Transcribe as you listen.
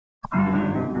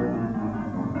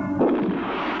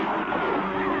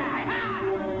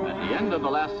of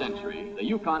the last century, the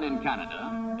Yukon in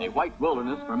Canada, a white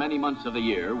wilderness for many months of the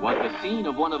year, was the scene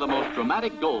of one of the most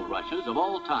dramatic gold rushes of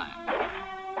all time.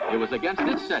 It was against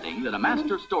this setting that a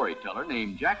master storyteller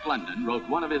named Jack London wrote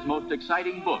one of his most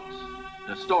exciting books,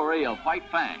 The Story of White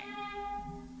Fang.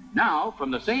 Now,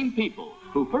 from the same people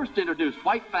who first introduced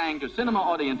White Fang to cinema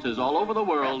audiences all over the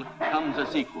world, comes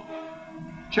a sequel.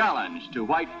 Challenge to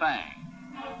White Fang.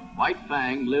 White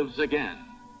Fang lives again.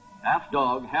 Half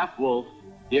dog, half wolf,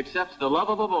 he accepts the love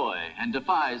of a boy and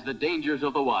defies the dangers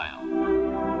of the wild.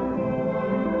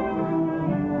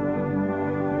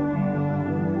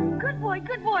 Good boy,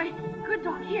 good boy. Good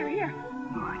dog, here.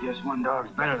 Oh, I guess one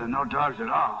dog's better than no dogs at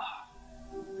all.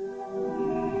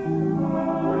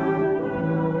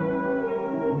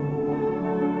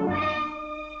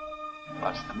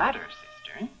 What's the matter,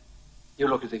 sister? You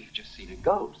look as if you've just seen a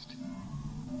ghost.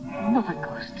 Not a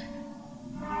ghost,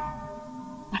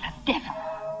 but a devil.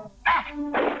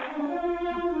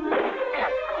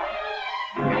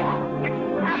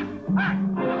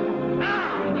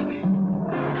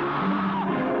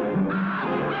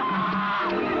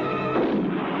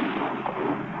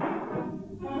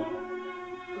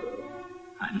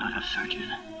 I'm not a surgeon.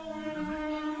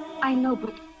 I know,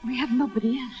 but we have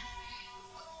nobody else.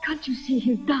 Can't you see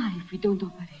he'll die if we don't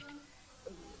operate?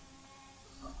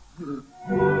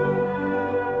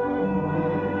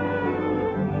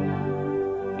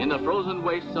 In the frozen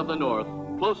wastes of the north,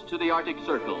 close to the Arctic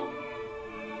Circle,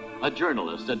 a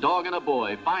journalist, a dog, and a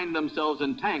boy find themselves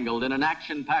entangled in an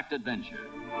action-packed adventure.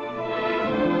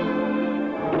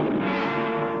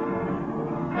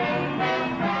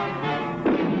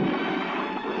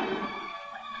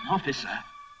 An officer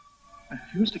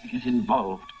refused to get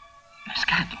involved in a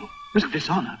scandal. Risk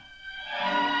dishonor.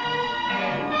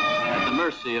 At the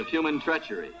mercy of human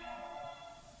treachery,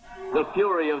 the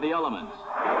fury of the elements,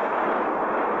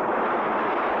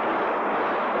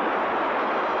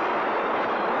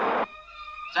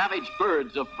 savage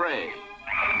birds of prey,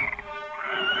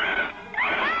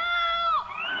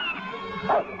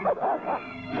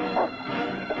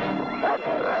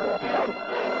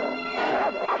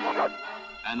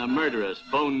 and the murderous,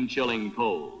 bone-chilling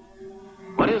cold.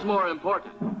 What is more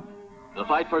important, the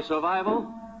fight for survival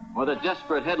or the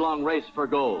desperate, headlong race for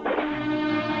gold?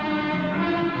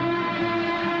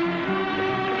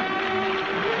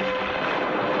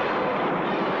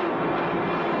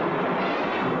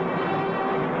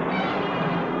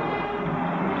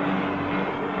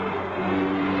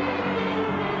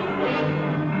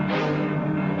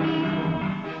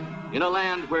 In a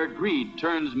land where greed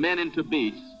turns men into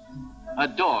beasts, a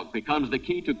dog becomes the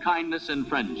key to kindness and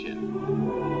friendship.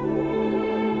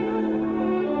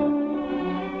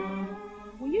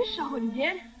 Well, you saw what he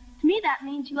did. To me, that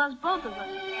means he loves both of us.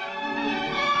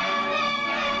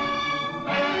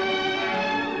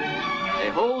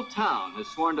 A whole town has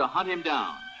sworn to hunt him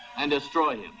down and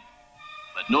destroy him.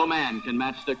 But no man can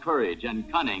match the courage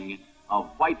and cunning of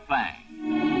White Fang.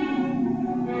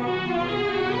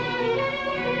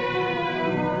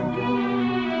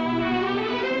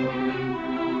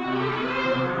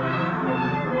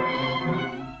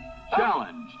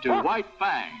 Challenge to White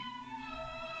Fang.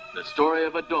 The story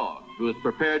of a dog who is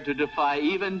prepared to defy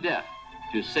even death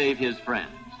to save his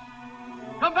friends.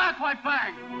 Come back, White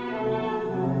Fang!